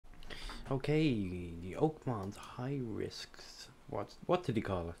Okay, the Oakmont high risk. What did he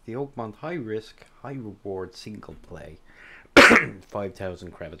call it? The Oakmont high risk, high reward single play.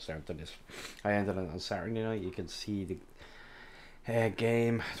 5,000 credits after this. I ended it on Saturday night. You can see the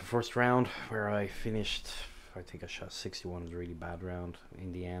game, the first round where I finished. I think I shot 61. It was a really bad round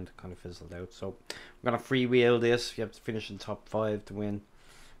in the end. Kind of fizzled out. So we're gonna freewheel this. You have to finish in the top 5 to win.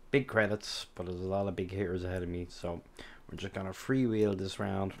 Big credits, but there's a lot of big hitters ahead of me. So we're just gonna freewheel this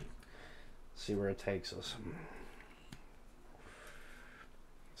round. See where it takes us.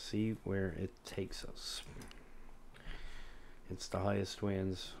 See where it takes us. It's the highest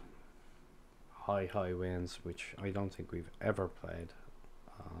wins. High wins, which I don't think we've ever played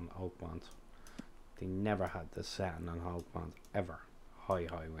on Oakmont. They never had this setting on Oakmont ever. High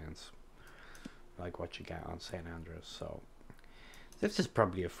wins, like what you get on St. Andrews. So this is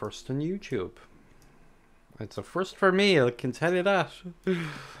probably a first on YouTube. It's a first for me, I can tell you that.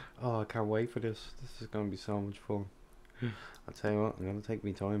 Oh, I can't wait for this. This is going to be so much fun. I'll tell you what, I'm going to take my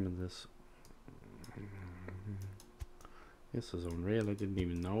time in this. This is unreal. I didn't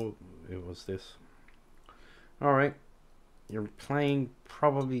even know it was this. Alright. You're playing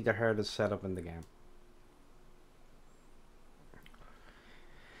probably the hardest setup in the game.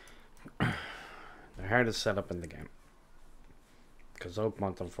 The hardest setup in the game. Because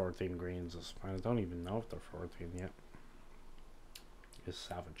Oakmont on 14 greens is... I don't even know if they're 14 yet. Is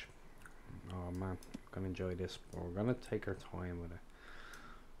savage. Oh man. I'm going to enjoy this. But we're going to take our time with it.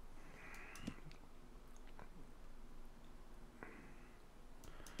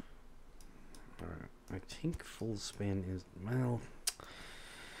 Alright, I think full spin is, well,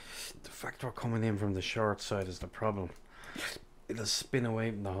 the fact we're coming in from the short side is the problem. It'll spin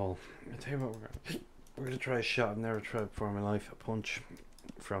away from the hole. I tell you what, we're gonna try a shot I've never tried before in my life. A punch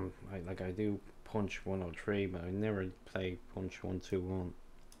from, like I do punch 103, but I never play punch 121.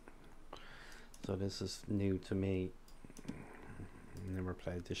 So this is new to me. Never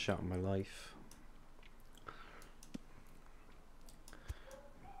played this shot in my life.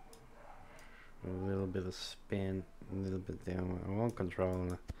 A little bit of spin, a little bit down. I won't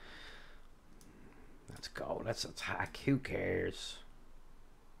control it. Let's go. Let's attack. Who cares?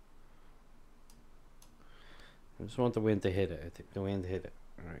 I just want the wind to hit it. I think the wind hit it.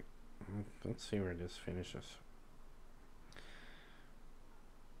 Alright. Let's see where this finishes.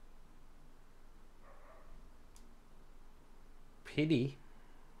 Pity.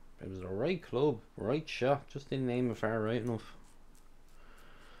 It was the right club, right shot. Just didn't aim it far right enough.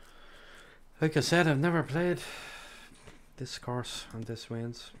 Like I said, I've never played this course and this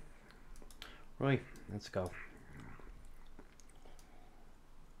wins. Right, let's go.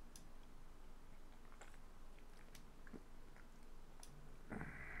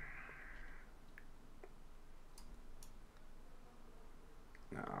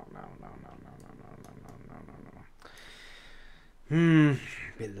 No.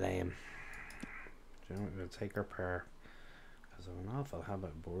 Bit lame. Do you know what, we'll take our pair. Because I have an awful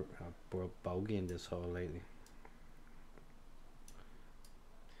habit of bogeying this hole lately.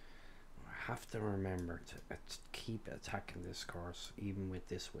 I have to remember to keep attacking this course even with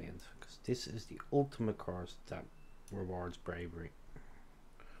this wind, because this is the ultimate course that rewards bravery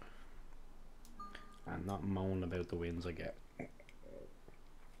and not moan about the wins I get.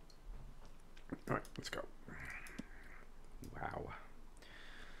 Alright, let's go. Wow.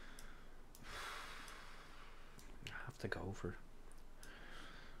 I have to go for,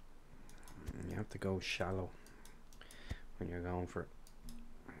 you have to go shallow when you're going for it.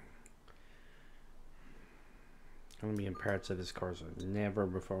 I'm gonna be in parts of this course I've never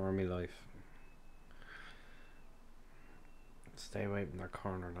before in my life. Stay away from that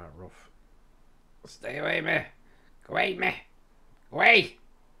corner, that rough. Stay away, me. Go away, me. Go away.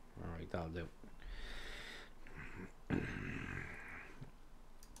 Alright, that'll do.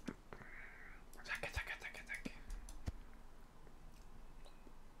 Attack.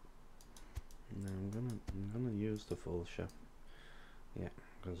 No, I'm gonna use the full shot. Yeah,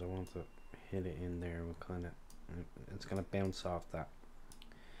 because I want to hit it in there with kind of, it's gonna bounce off that.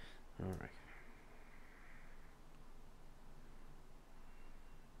 Alright.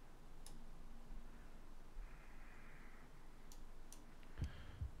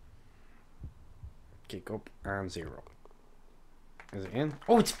 Kick up and 0. Is it in?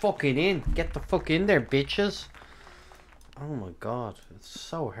 Oh, it's fucking in. Get the fuck in there, bitches. Oh my god, it's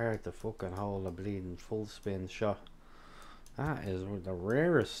so hard to fucking hold a bleeding full spin shot. That is the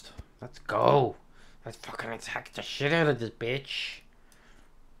rarest. Let's go. Let's fucking attack the shit out of this bitch.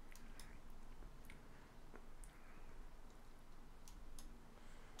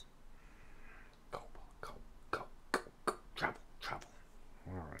 Go. Travel.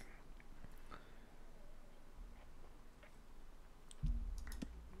 Alright.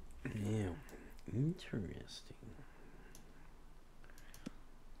 Interesting.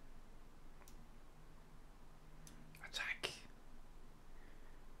 Attack.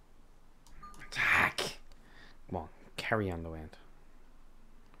 Attack. Come on, carry on the wind.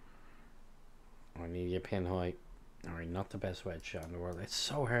 I need you pin high. Alright, not the best wedge shot in the world. It's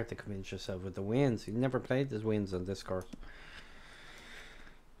so hard to convince yourself with the winds. You've never played the winds on this course.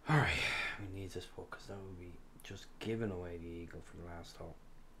 Alright, we need this putt because that would be just giving away the eagle for the last hole.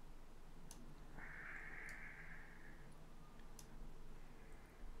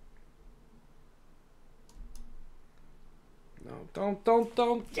 No,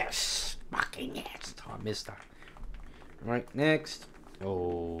 don't. Yes! Fucking yes! Oh, I missed that. Right, next.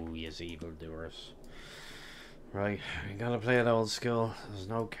 Oh, yes, evildoers. Right, we gotta play it old school. There's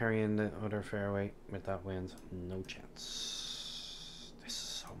no carrying the other fairway with that wind. No chance. This is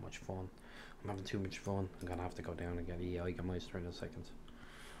so much fun. I'm having too much fun. I'm gonna have to go down and get Jägermeister in a second.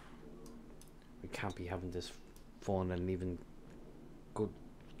 We can't be having this fun and even good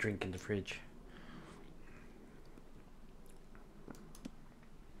drink in the fridge.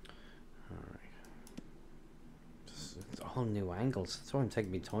 Alright. It's all new angles. That's why I'm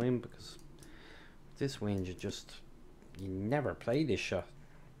taking my time, because this wind you never play this shot.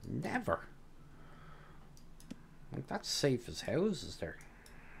 Never. Like, that's safe as houses there.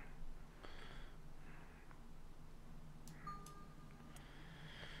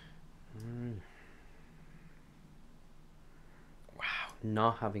 Wow,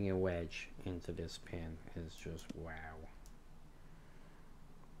 not having a wedge into this pin is just wow.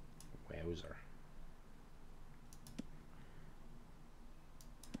 Wowzer.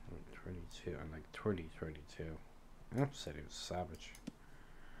 32, I'm like 32. I said he was savage.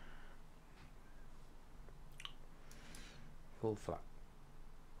 Full flat.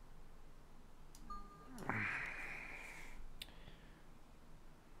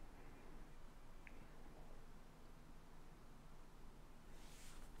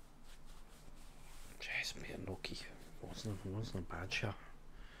 Jeez, being lucky. Wasn't a bad shot.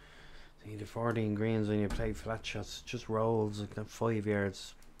 You need 14 greens when you play flat shots. Just rolls like that 5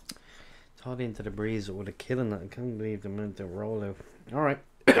 yards. Taught into the breeze, it would have killed it. I can't believe the minute to roll out. Alright.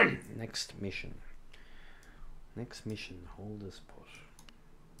 Next mission. Hold this putt.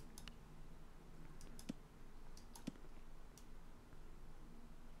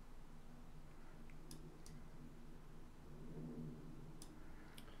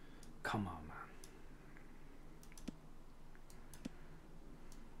 Come on, man.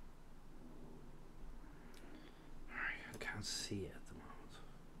 Alright, I can't see it at the moment.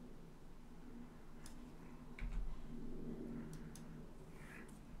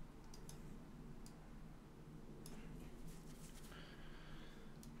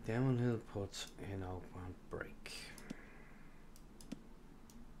 Downhill putts in Oakmont break.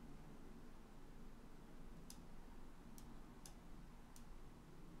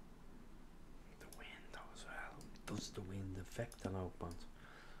 The wind as well. Does the wind affect on Oakmont?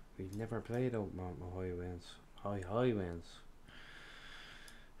 We've never played Oakmont with high winds. High winds.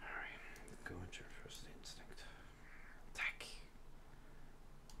 Alright, go with your first instinct. Attack.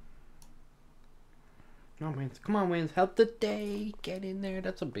 No, winds. Come on, winds. Help the day. Get in there.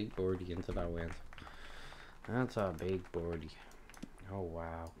 That's a big birdie into that wind. That's a big birdie. Oh,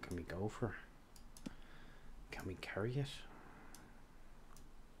 wow. Can we go for it? Can we carry it?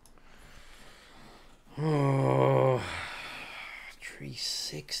 Oh,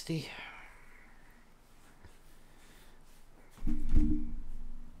 360.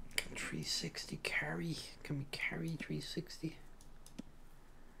 360 carry. Can we carry 360?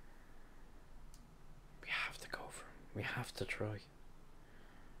 We have to go for it. We have to try.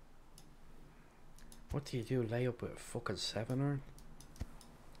 What do you do? Lay up with a fucking 7 iron?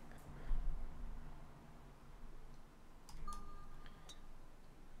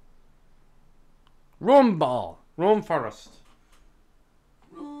 Run, ball! Run, Forrest!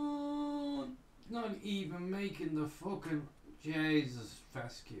 Run! Not even making the fucking Jesus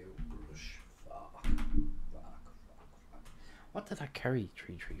fescue brush. Fuck. What did I carry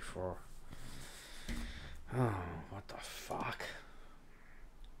 334? Oh, what the fuck?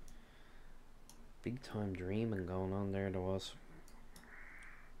 Big time dreaming going on there was.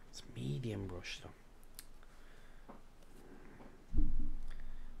 It's medium brush though.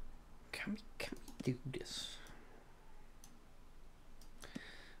 Can we do this?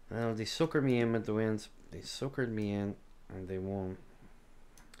 Well, they suckered me in with the winds. They suckered me in and they won.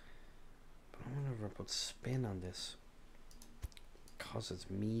 But I wonder if I put spin on this, because it's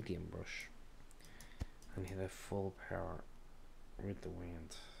medium brush, and hit a full power with the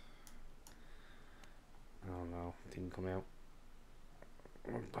wind. I don't know, didn't come out.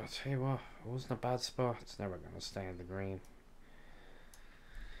 But I tell you what, it wasn't a bad spot. It's never going to stay in the green.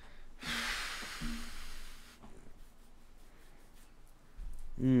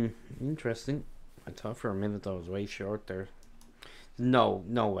 Interesting. I thought for a minute I was way short there. No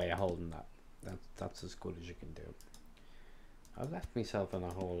way of holding that. That's as good as you can do. I've left myself in a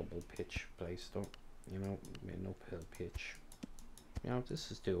holeable pitch place though. You know, an uphill pitch. You know,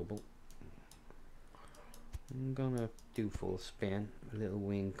 this is doable. I'm gonna do full spin. A little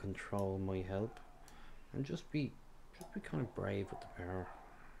wing control might help. And just be kind of brave with the power.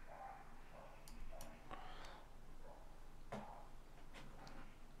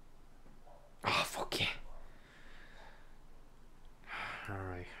 Oh fuck yeah.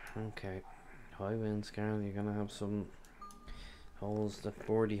 Alright, okay. High winds, Carl, you're gonna have some holes, the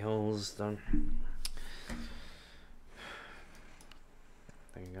 40 holes done.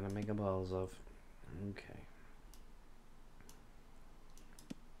 That you're gonna make a balls of. Okay.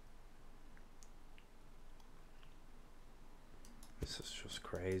 This is just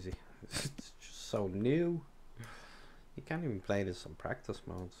crazy. It's just so new. You can't even play this on practice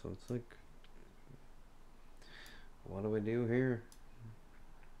mode, so it's like, what do we do here?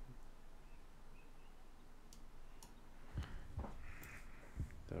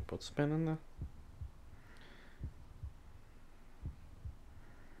 Did I put spin in there?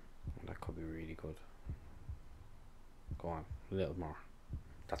 That could be really good. Go on, a little more.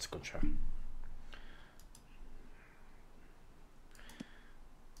 That's a good shot.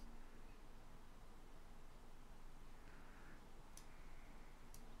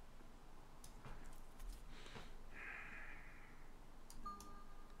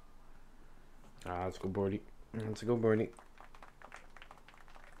 Ah, that's a good birdie. That's a good birdie.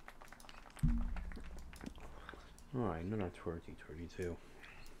 Alright, another 32.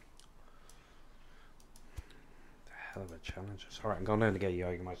 The hell of a challenge. Alright, I'm going down to get you.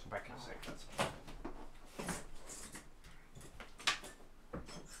 I'll get myself back in a second.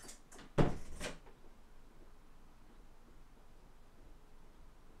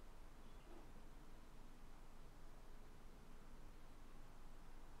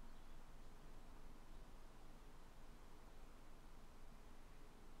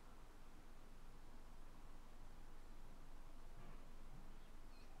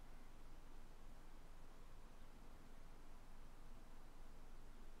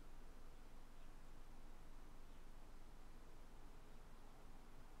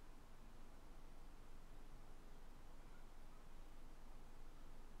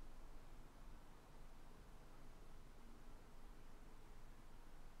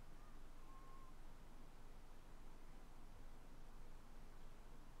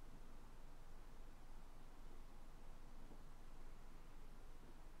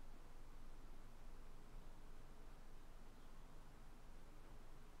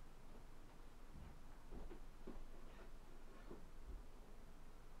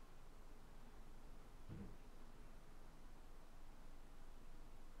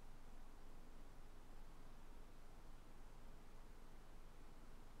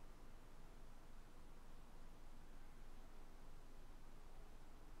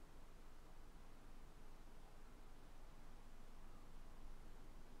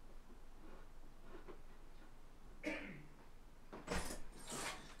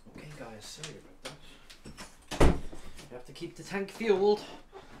 Sorry about that. You have to keep the tank fueled.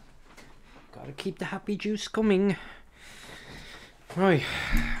 Gotta keep the happy juice coming. Right.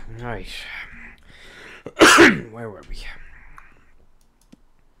 Where were we?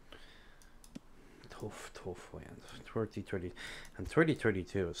 Tough winds. 30 and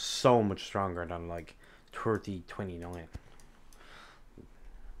 30-32 is so much stronger than like 30-29.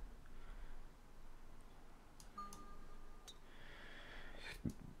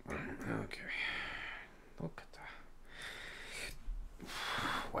 Okay, look at that.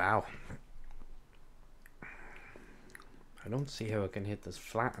 Wow. I don't see how I can hit this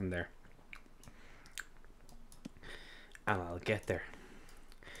flat in there. And I'll get there.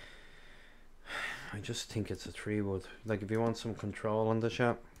 I just think it's a 3-wood. Like if you want some control on the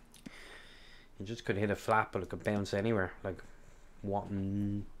shot, you just could hit a flat, but it could bounce anywhere. Like what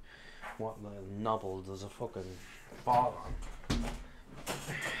little knobble does a fucking fall on?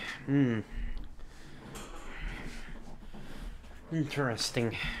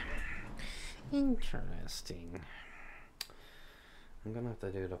 Interesting. I'm gonna have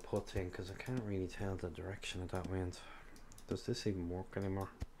to do the putting because I can't really tell the direction of that wind. Does this even work anymore?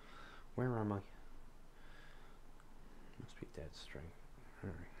 Where am I? Must be dead straight.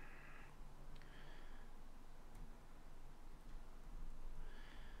 Alright.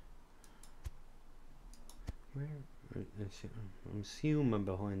 I'm assuming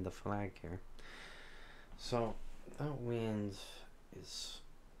behind the flag here. So that wind is,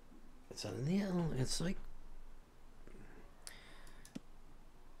 it's a little, it's like,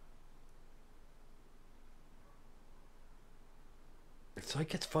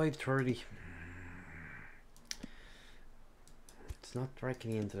 it's 5:30. It's not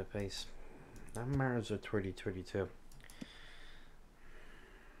directly into the face. That Mars at 30:32.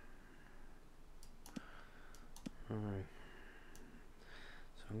 Alright.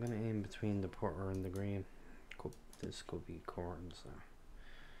 So I'm gonna aim between the putter and the green. This could be corns now.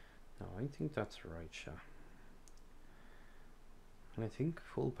 No, I think that's the right shot. And I think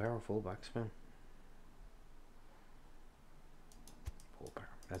full power, full backspin. Full power.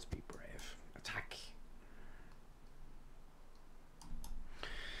 Let's be brave. Attack.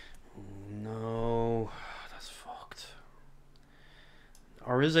 Oh, no. That's fucked.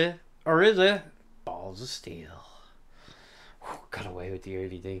 Or is it? Or is it? Balls of steel. Got away with the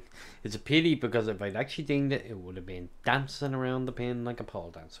early ding. It's a pity because if I'd actually dinged it, it would have been dancing around the pin like a pole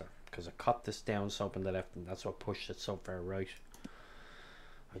dancer. Because I cut this down so up in the left, and that's what pushed it so far right.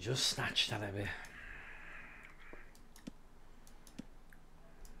 I just snatched that a bit.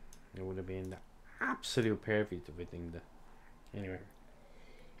 It would have been the absolute perfect if I dinged it. Anyway.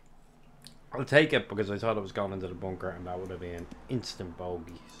 I'll take it because I thought it was going into the bunker and that would have been instant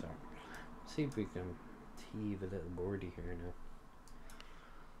bogey. So, let's see if we can teeve a little birdie here now.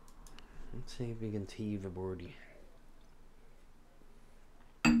 Let's see if we can teeve a birdie.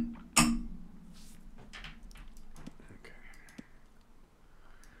 Okay.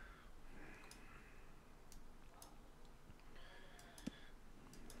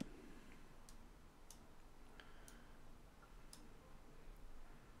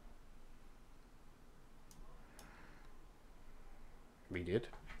 We did.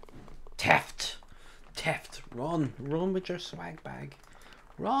 Theft! Theft! Run! Run with your swag bag!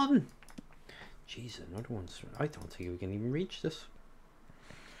 Run! Jesus, another one's... I don't think we can even reach this.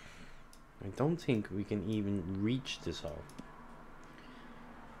 I don't think we can even reach this hole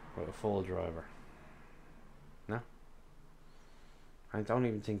with a full driver. No. I don't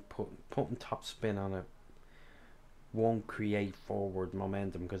even think putting top spin on it won't create forward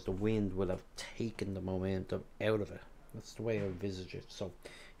momentum because the wind will have taken the momentum out of it. That's the way I envisage it. So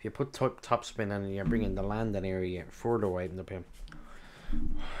if you put top spin on it, you're bringing the landing area further away from the pin.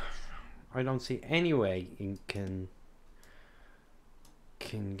 I don't see any way you can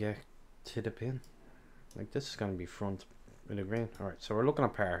get to the pin. Like this is going to be front with the green. Alright, so we're looking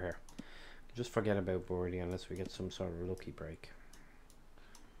at par here. Just forget about birdie unless we get some sort of lucky break.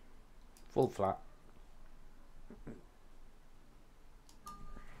 Full flat.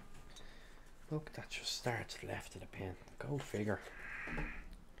 Look, that just starts left of the pin. Go figure.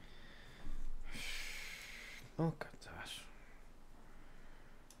 Look at that.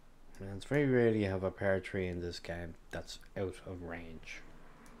 And it's very rare you have a par 3 in this game that's out of range.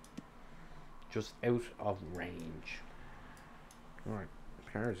 Just out of range. Alright,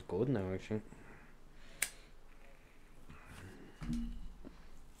 par is good now actually.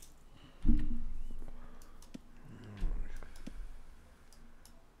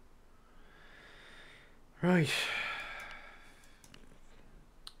 Right.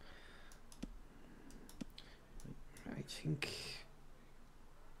 I think...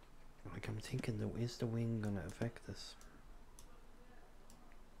 Like I'm thinking though, is the wind gonna affect this?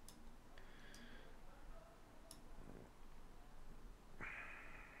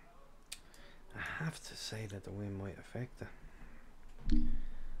 I have to say that the wind might affect it.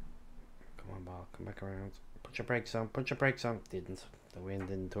 Come on ball, come back around. Put your brakes on, put your brakes on. Didn't. The wind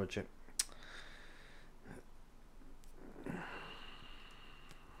didn't touch it.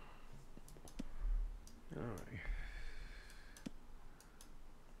 Alright.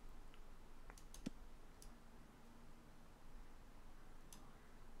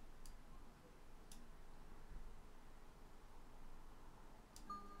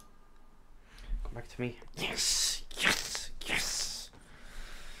 Come back to me. Yes! Yes! Yes!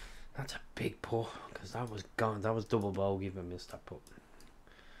 That's a big putt, because that was gone. That was double bogey if I missed that putt.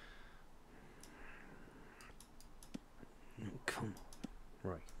 Come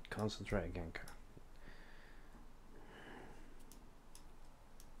on. Right. Concentrate again, Carl.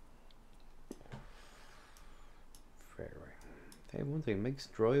 Fairway. Hey, one thing makes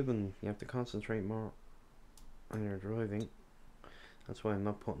driving, you have to concentrate more on your driving. That's why I'm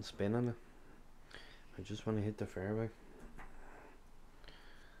not putting spin on it. I just want to hit the fairway.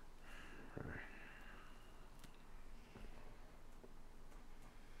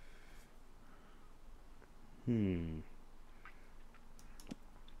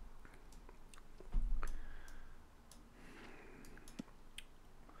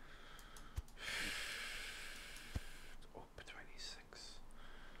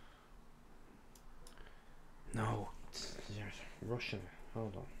 rushing.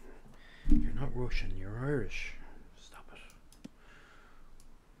 Hold on. You're not Russian, you're Irish. Stop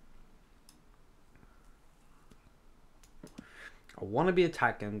it. I want to be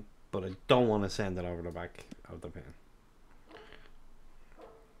attacking, but I don't want to send it over the back of the pin.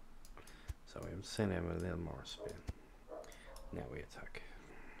 So I'm sending him a little more spin. Now we attack.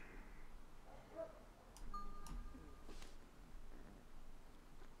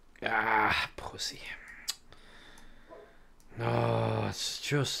 Ah, pussy. No, it's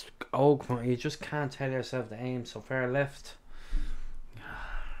just Oakmont. You just can't tell yourself to aim so far left.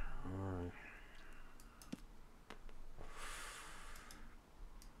 Alright.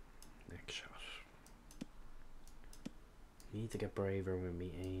 Next shot. Need to get braver when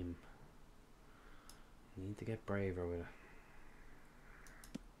we aim. Need to get braver with it.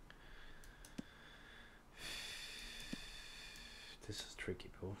 This is tricky,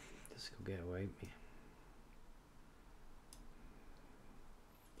 Paul. This could get away with me.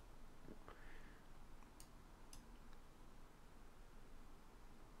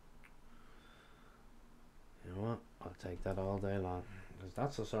 You know what? I'll take that all day long. Because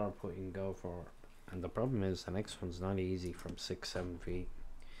that's the sort of put you can go for. And the problem is the next one's not easy from 6-7 feet.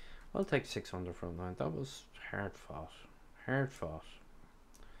 I'll take 600 front line. That was hard fought. Hard fought.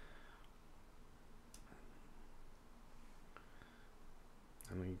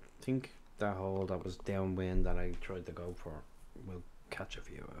 And I think that hole that was downwind that I tried to go for will catch a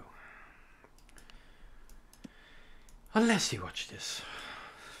few out. Unless you watch this.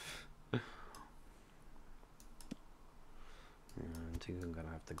 I think I'm gonna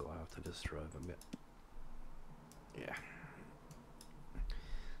have to go after this drive a bit. Yeah.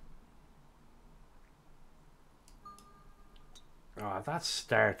 Oh, that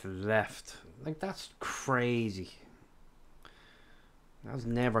start left. Like, that's crazy. I was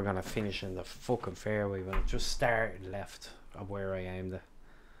never gonna finish in the fucking fairway when it just started left of where I aimed it.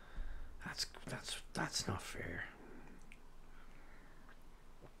 That's not fair.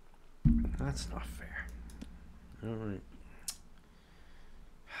 That's not fair. Alright.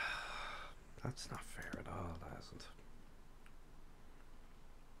 That's not fair at all, that isn't.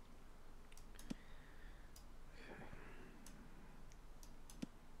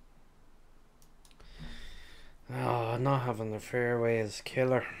 Oh, not having the fairway is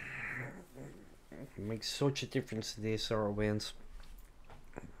killer. It makes such a difference to these sort of wins.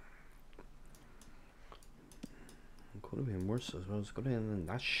 It could have been worse as well. It could have been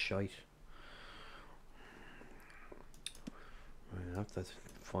that shite. I have to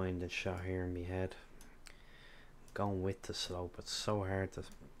find a shot here in my head. Going with the slope. It's so hard to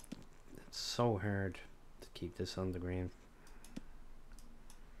keep this on the green.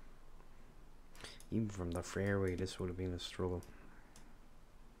 Even from the fairway, this would have been a struggle.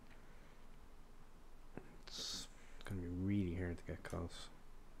 It's gonna be really hard to get close.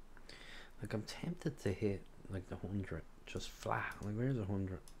 Like, I'm tempted to hit like the 100 just flat. Like, where's the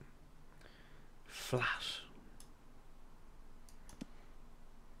 100? Flat.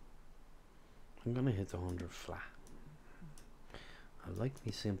 I'm gonna hit the 100 flat. I like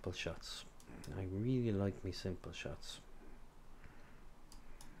me simple shots. I really like me simple shots.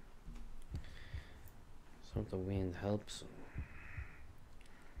 So the wind helps.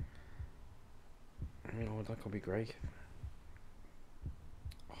 You know, that could be great.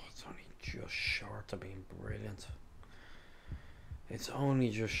 Oh, it's only just short of being brilliant. It's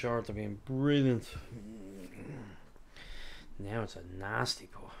only just short of being brilliant. Now it's a nasty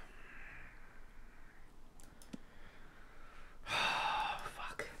putt.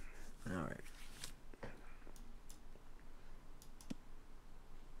 Fuck. Alright.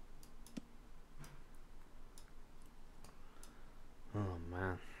 Oh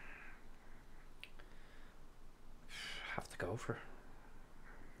man. Have to go for it.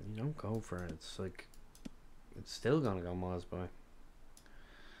 You don't go for it, it's like, it's still gonna go miles by.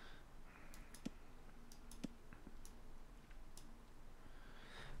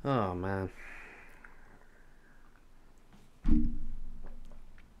 Oh man.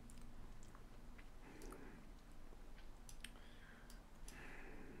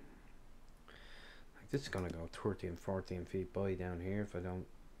 Like, this is gonna go 13, 14 feet by down here if I don't,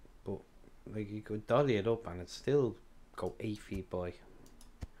 but like, you could dolly it up and it still go 8 feet by.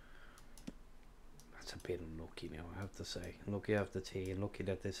 That's a bit unlucky now, I have to say. Lucky off the tee and lucky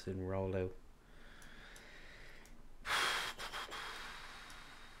that this didn't roll out.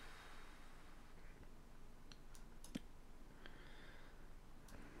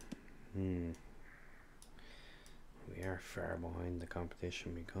 We are far behind the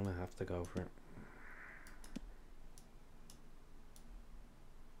competition. We're gonna have to go for it.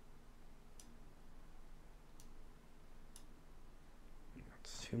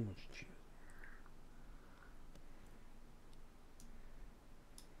 too much juice.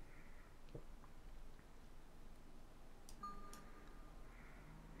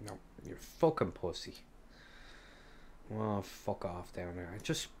 No, you're fucking pussy. Oh, fuck off down there.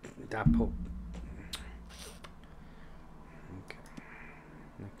 Just that put. Okay.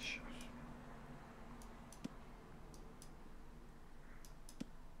 Next shot.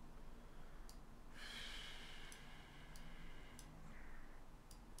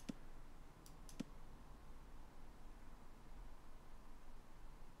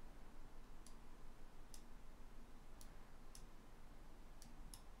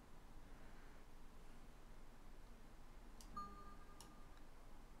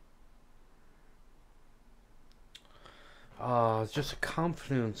 Oh, it's just a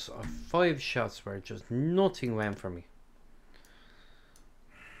confluence of 5 shots where just nothing went for me.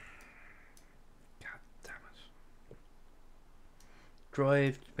 God damn it.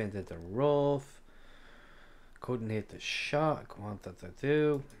 Drive, went into the rough. Couldn't hit the shot I wanted to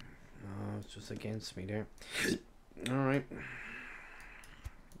do. No, it's just against me there. Alright.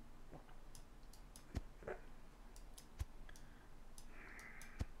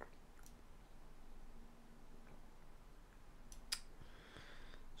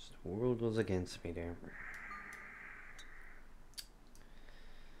 The world was against me there.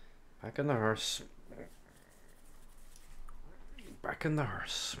 Back in the hearse. Back in the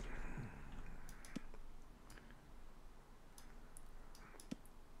hearse.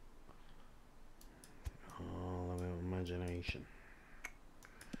 All about imagination.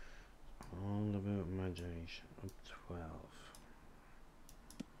 All about imagination. Up 12.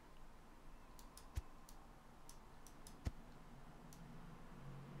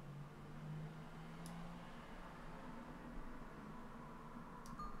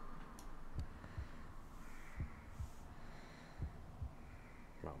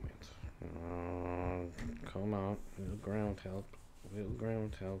 Come on, little ground help, little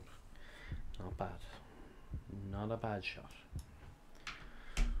ground help. Not bad, not a bad shot.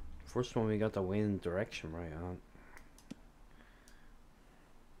 First one we got the wind direction right on.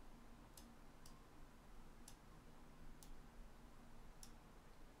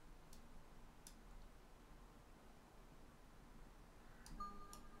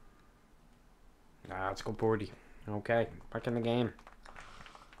 Ah, let's go birdie. Okay, back in the game.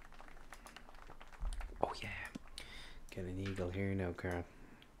 Oh yeah, get an eagle here now, Carl.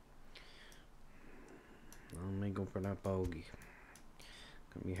 I'll make up for that bogey.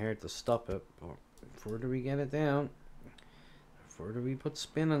 Gonna be hard to stop it, but the further we get it down, the further we put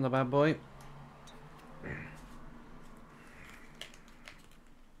spin on the bad boy.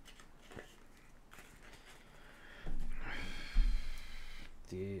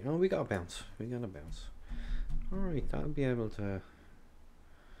 Oh, we got a bounce. We got a bounce. Alright, that'll be able to.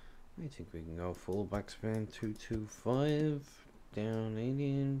 I think we can go full backspin 225 down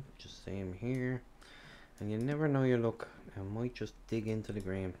 18. Just same here. And you never know your luck. I might just dig into the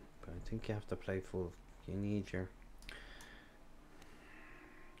green, but I think you have to play full. You need your.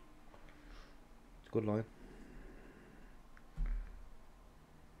 It's a good line.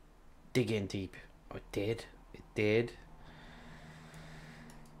 Dig in deep. Oh, it did. It did.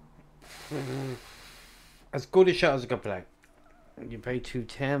 As good a shot as I could play. You play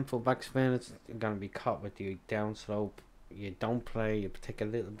 210 full backspin, it's gonna be caught with the down slope. You don't play, you take a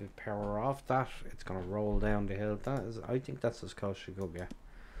little bit of power off that, it's gonna roll down the hill. That is, I think that's as close as you go, yeah.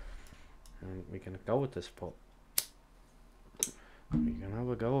 And we can go with this putt. We can have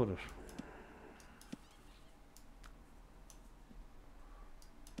a go with it.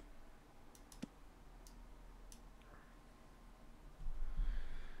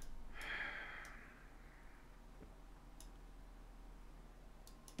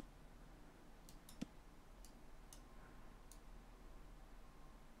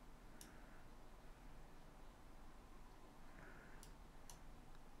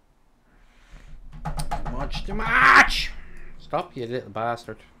 Too much! Stop, you little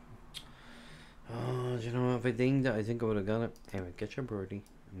bastard. Oh, do you know, if I dinged it, I think I would have got it. Anyway, get your birdie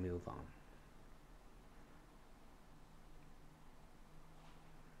and move on.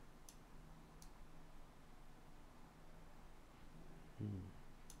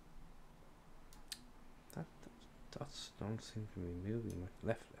 Dots don't seem to be moving with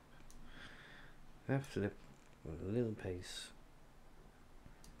left flip. Left flip with a little pace.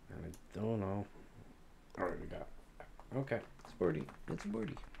 And I don't know. Alright, we got it. Okay, it's birdie. It's a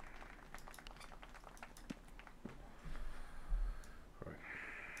birdie. Right.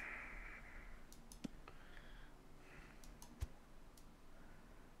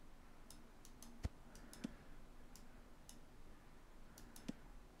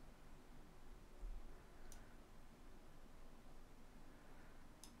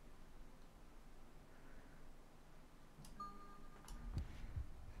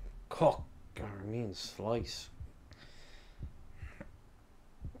 hook. I mean slice.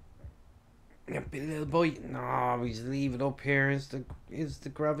 A little bite. No, he's leave it up here. Is the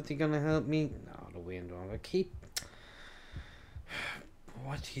gravity gonna help me? No, the wind won't. I keep.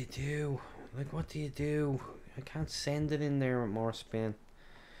 What do you do? Like, what do you do? I can't send it in there with more spin.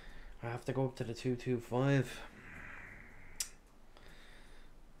 I have to go up to the 225.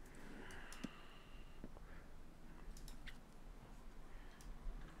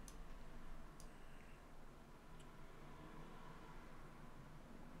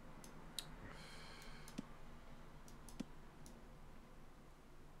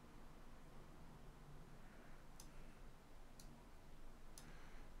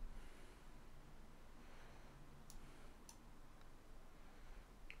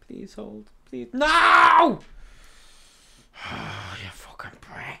 Please hold. Please. No! Oh, you fucking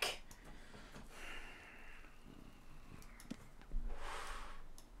prick.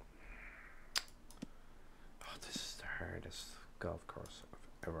 Oh, this is the hardest golf course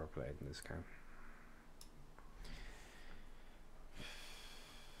I've ever played in this game.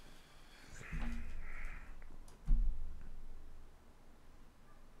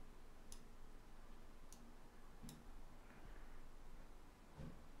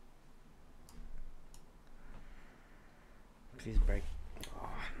 Please break. Oh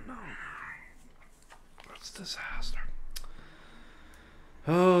no. That's a disaster.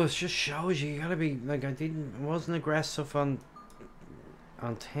 Oh, it just shows you gotta be like, I wasn't aggressive on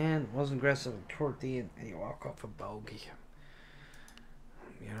 10, wasn't aggressive on 13, and you walk off a bogey.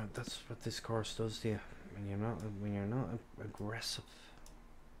 You know, that's what this course does to you when you're not aggressive.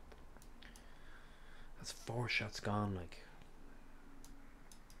 That's 4 shots gone, like.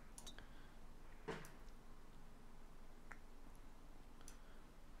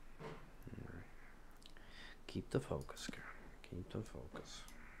 Keep the focus, girl. Keep the focus.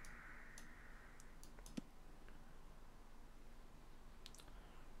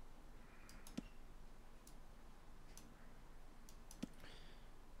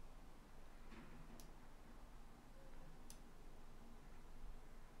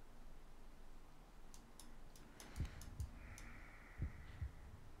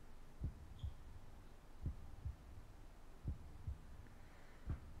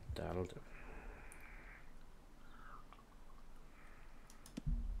 That'll do.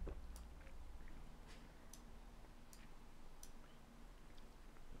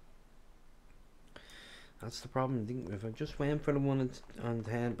 That's the problem. If I just went for the one on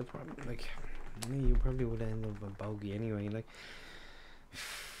 10, but probably, like, you probably would end up with a bogey anyway. Like,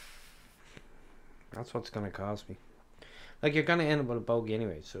 that's what's gonna cost me. Like, you're gonna end up with a bogey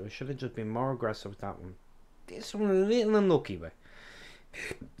anyway, so I should have just been more aggressive with that one. This one a little unlucky, but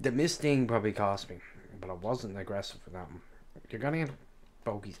the missed thing probably cost me, but I wasn't aggressive with that one. You're gonna end up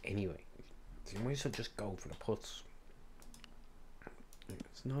bogeys anyway, so you might as well just go for the putts.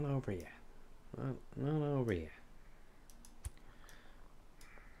 It's not over yet. Not over yet.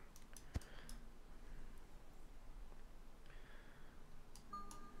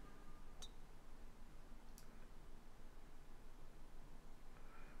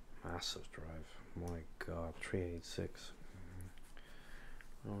 Massive drive. My God, 386.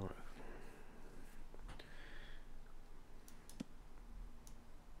 All right.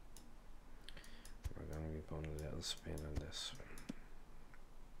 We're gonna be putting a little spin on this.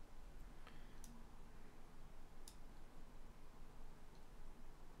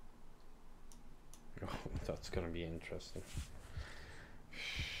 Oh, that's gonna be interesting.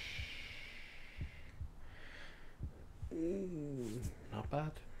 Not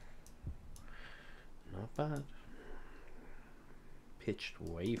bad. Not bad. Pitched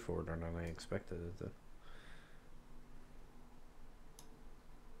way further than I expected it to.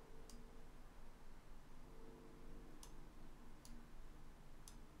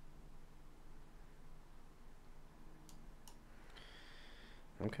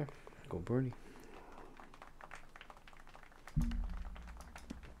 Okay, go birdie.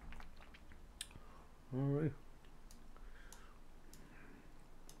 All right.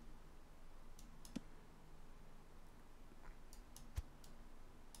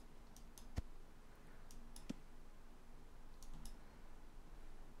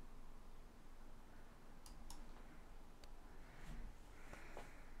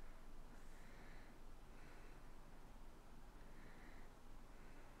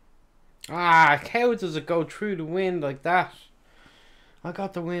 Ah, how does it go through the wind like that? I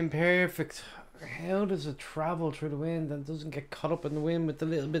got the wind perfect. How does it travel through the wind and doesn't get caught up in the wind with the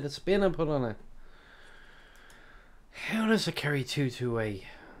little bit of spin I put on it? How does it carry 2-2-way?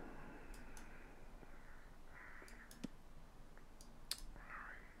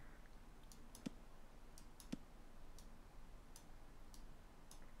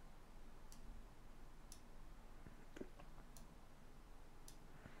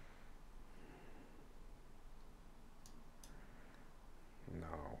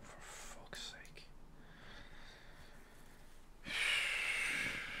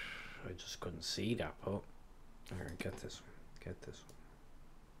 just couldn't see that putt. Alright, get this one. Get this one.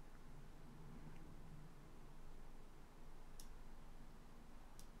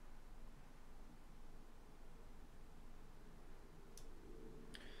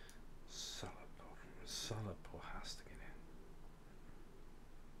 Solid putt has to get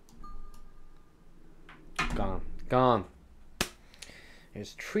in. Gone. Gone.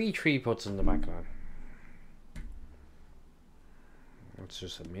 There's three putts in the back line. It's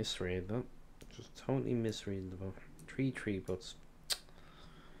just a misread, though. Just totally misread the boat. Three putts.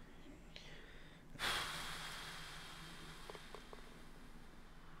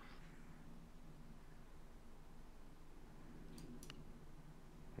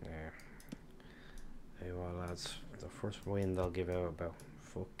 Yeah. Hey, well, lads, the first win they'll give out about.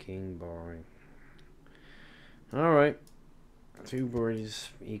 Fucking boring. Alright. 2 birdies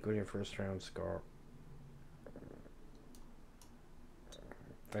equal your first round score.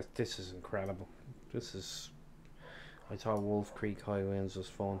 This is incredible. This is... I thought Wolf Creek High Winds was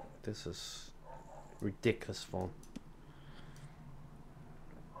fun. This is ridiculous fun.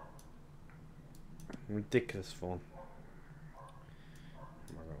 Ridiculous fun.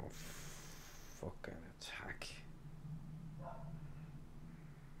 We're gonna fucking attack.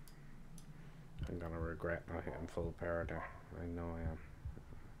 I'm gonna regret not hitting full power there. I know I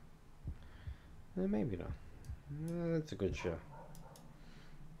am. Maybe not. That's a good shot.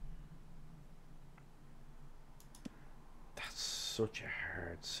 That's such a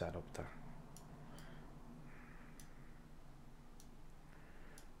hard setup there.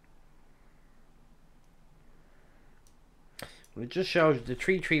 Well, it just shows the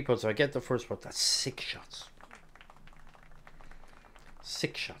three putts. I get the first putt. That's 6 shots.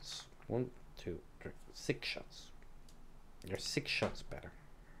 6 shots. 1, 2, 3. 6 shots. You're 6 shots better.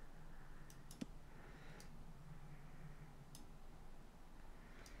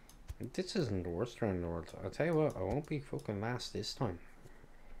 This isn't the worst round in the world. I'll tell you what, I won't be fucking last this time.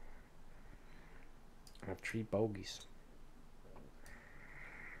 I have 3 bogeys.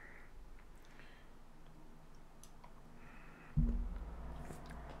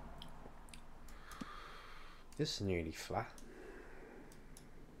 This is nearly flat.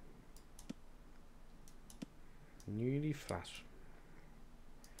 Nearly flat.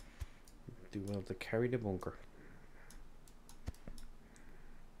 Do well to carry the bunker.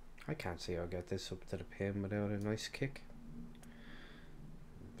 I can't see I'll get this up to the pin without a nice kick.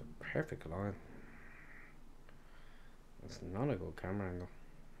 The perfect line. That's not a good camera angle.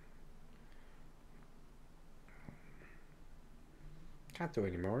 Can't do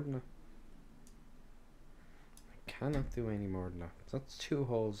any more than that. I cannot do any more than that. That's 2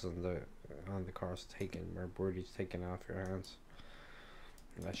 holes on the course taken, where birdie's taken off your hands.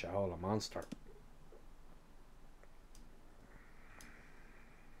 Unless you hole a monster.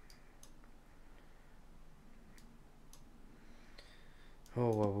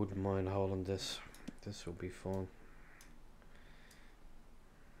 Oh, I wouldn't mind holding this. This will be fun.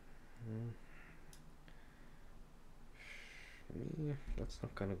 Yeah, that's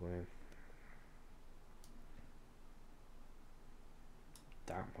not gonna go in.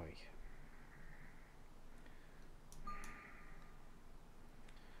 That way.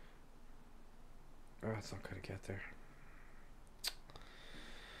 Oh, it's not gonna get there.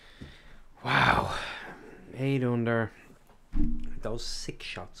 Wow. 8 under. Those 6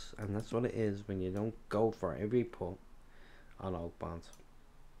 shots, and that's what it is when you don't go for every putt on Oakmont.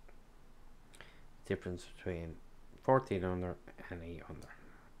 Difference between 14 under and 8 under.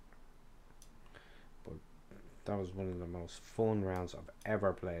 But that was one of the most fun rounds I've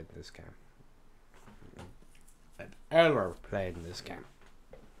ever played in this game. And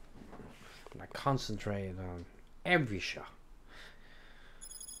I concentrated on every shot.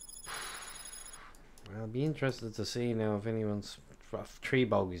 I'll be interested to see now if anyone's 3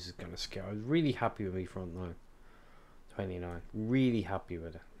 bogeys is going to scare. I was really happy with my front 9. 29. Really happy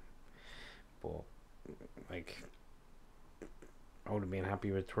with it. But, like, I would have been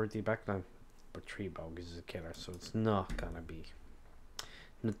happy with 30 back line. But 3 bogeys is a killer. So it's not going to be...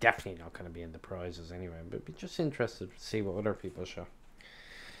 definitely not going to be in the prizes anyway. But be just interested to see what other people show.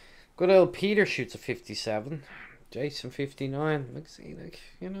 Good old Peter shoots a 57. Jason 59. Like, see, like,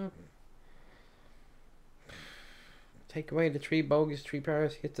 you know... Take away the 3 bogeys, 3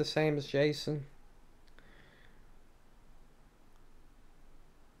 pairs, hit the same as Jason.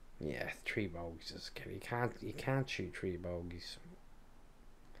 Yeah, 3 bogeys is good. You can't shoot 3 bogeys.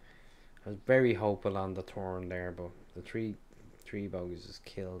 I was very hopeful on the turn there, but the three bogeys has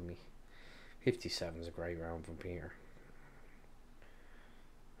killed me. 57 is a great round from Peter.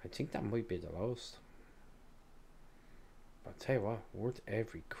 I think that might be the lowest. But I tell you what, worth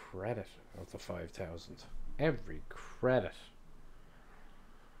every credit of the 5,000. Every credit.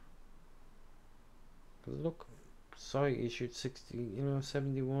 Because look, site issued 60,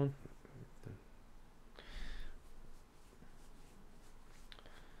 71.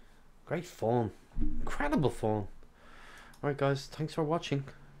 Great fun. Incredible fun. Alright guys, thanks for watching.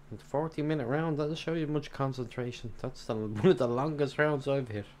 The 40-minute round, that'll show you much concentration. That's one of the longest rounds I've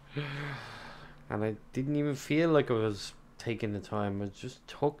hit. And I didn't even feel like I was taking the time. It just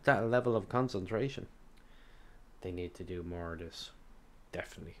took that level of concentration. They need to do more of this.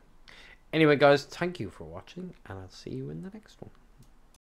 Definitely. Anyway guys, thank you for watching, and I'll see you in the next one.